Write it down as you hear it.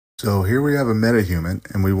So here we have a Metahuman,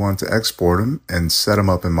 and we want to export him and set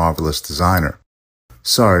him up in Marvelous Designer.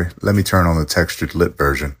 Sorry, let me turn on the textured lit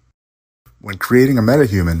version. When creating a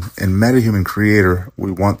Metahuman, in Metahuman Creator,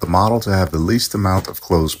 we want the model to have the least amount of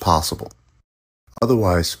clothes possible.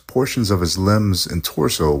 Otherwise, portions of his limbs and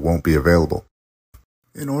torso won't be available.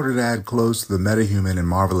 In order to add clothes to the Metahuman in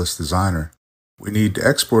Marvelous Designer, we need to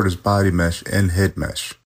export his body mesh and head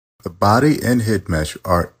mesh. The body and head mesh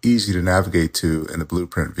are easy to navigate to in the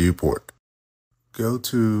Blueprint viewport. Go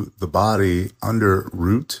to the body under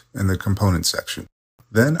Root in the Component section.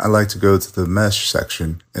 Then I like to go to the Mesh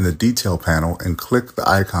section in the Detail panel and click the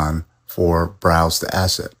icon for Browse to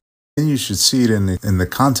Asset. Then you should see it in the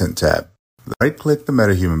Content tab. Right-click the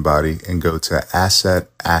Metahuman body and go to Asset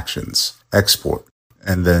Actions, Export,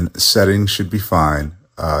 and then Settings should be fine.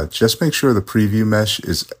 Just make sure the preview mesh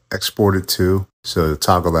is exported too, so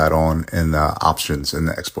toggle that on in the options in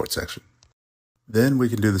the export section. Then we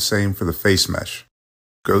can do the same for the face mesh.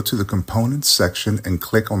 Go to the components section and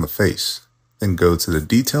click on the face. Then go to the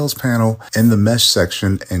details panel in the mesh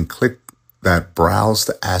section and click that browse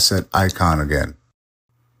the asset icon again.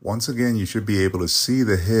 Once again, you should be able to see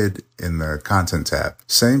the head in the content tab.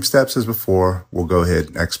 Same steps as before, we'll go ahead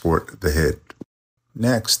and export the head.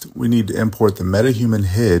 Next, we need to import the Metahuman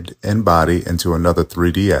head and body into another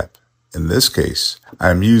 3D app. In this case,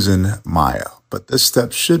 I'm using Maya, but this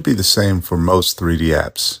step should be the same for most 3D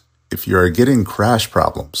apps. If you are getting crash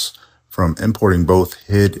problems from importing both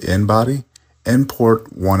head and body,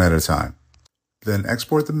 import one at a time. Then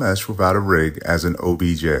export the mesh without a rig as an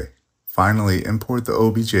OBJ. Finally, import the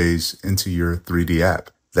OBJs into your 3D app.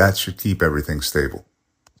 That should keep everything stable.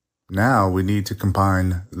 Now we need to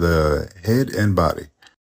combine the head and body.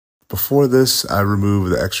 Before this, I remove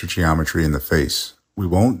the extra geometry in the face. We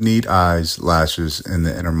won't need eyes, lashes, and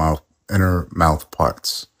the inner mouth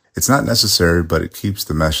parts. It's not necessary, but it keeps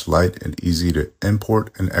the mesh light and easy to import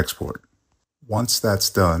and export. Once that's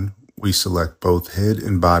done, we select both head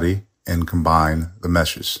and body and combine the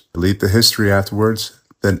meshes. Delete the history afterwards,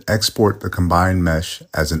 then export the combined mesh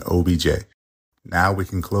as an OBJ. Now we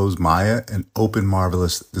can close Maya and open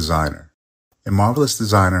Marvelous Designer. In Marvelous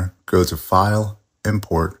Designer, go to File,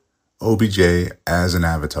 Import, OBJ as an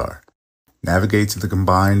avatar. Navigate to the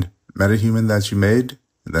combined Metahuman that you made,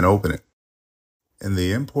 and then open it. In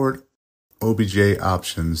the Import OBJ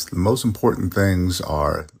options, the most important things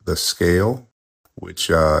are the scale, which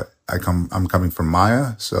I'm coming from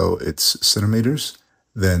Maya, so it's centimeters.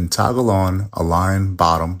 Then toggle on Align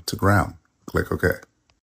Bottom to Ground. Click OK.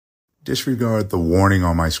 Disregard the warning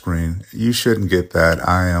on my screen. You shouldn't get that.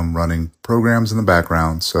 I am running programs in the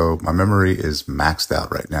background, so my memory is maxed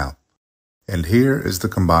out right now. And here is the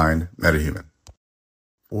combined Metahuman.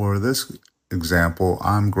 For this example,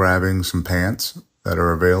 I'm grabbing some pants that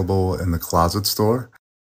are available in the closet store.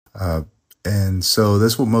 And so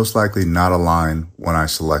this will most likely not align when I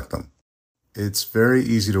select them. It's very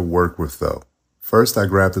easy to work with though. First, I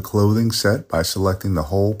grab the clothing set by selecting the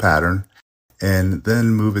whole pattern and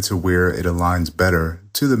then move it to where it aligns better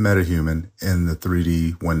to the Metahuman in the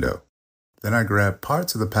 3D window. Then I grab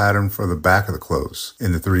parts of the pattern for the back of the clothes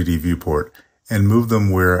in the 3D viewport and move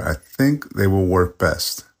them where I think they will work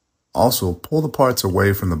best. Also, pull the parts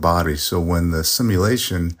away from the body so when the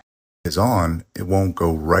simulation is on, it won't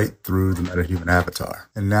go right through the Metahuman avatar.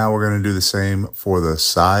 And now we're going to do the same for the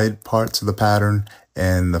side parts of the pattern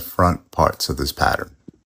and the front parts of this pattern.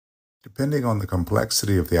 Depending on the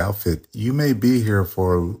complexity of the outfit, you may be here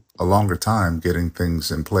for a longer time getting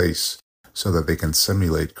things in place so that they can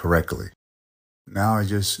simulate correctly. Now I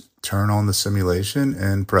just turn on the simulation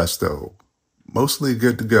and presto. Mostly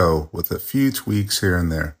good to go with a few tweaks here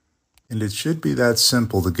and there. And it should be that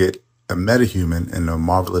simple to get a Metahuman in a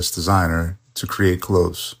Marvelous Designer to create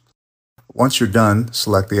clothes. Once you're done,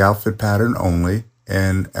 select the outfit pattern only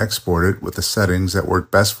and export it with the settings that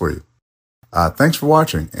work best for you. Thanks for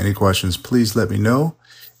watching. Any questions, please let me know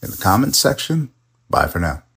in the comments section. Bye for now.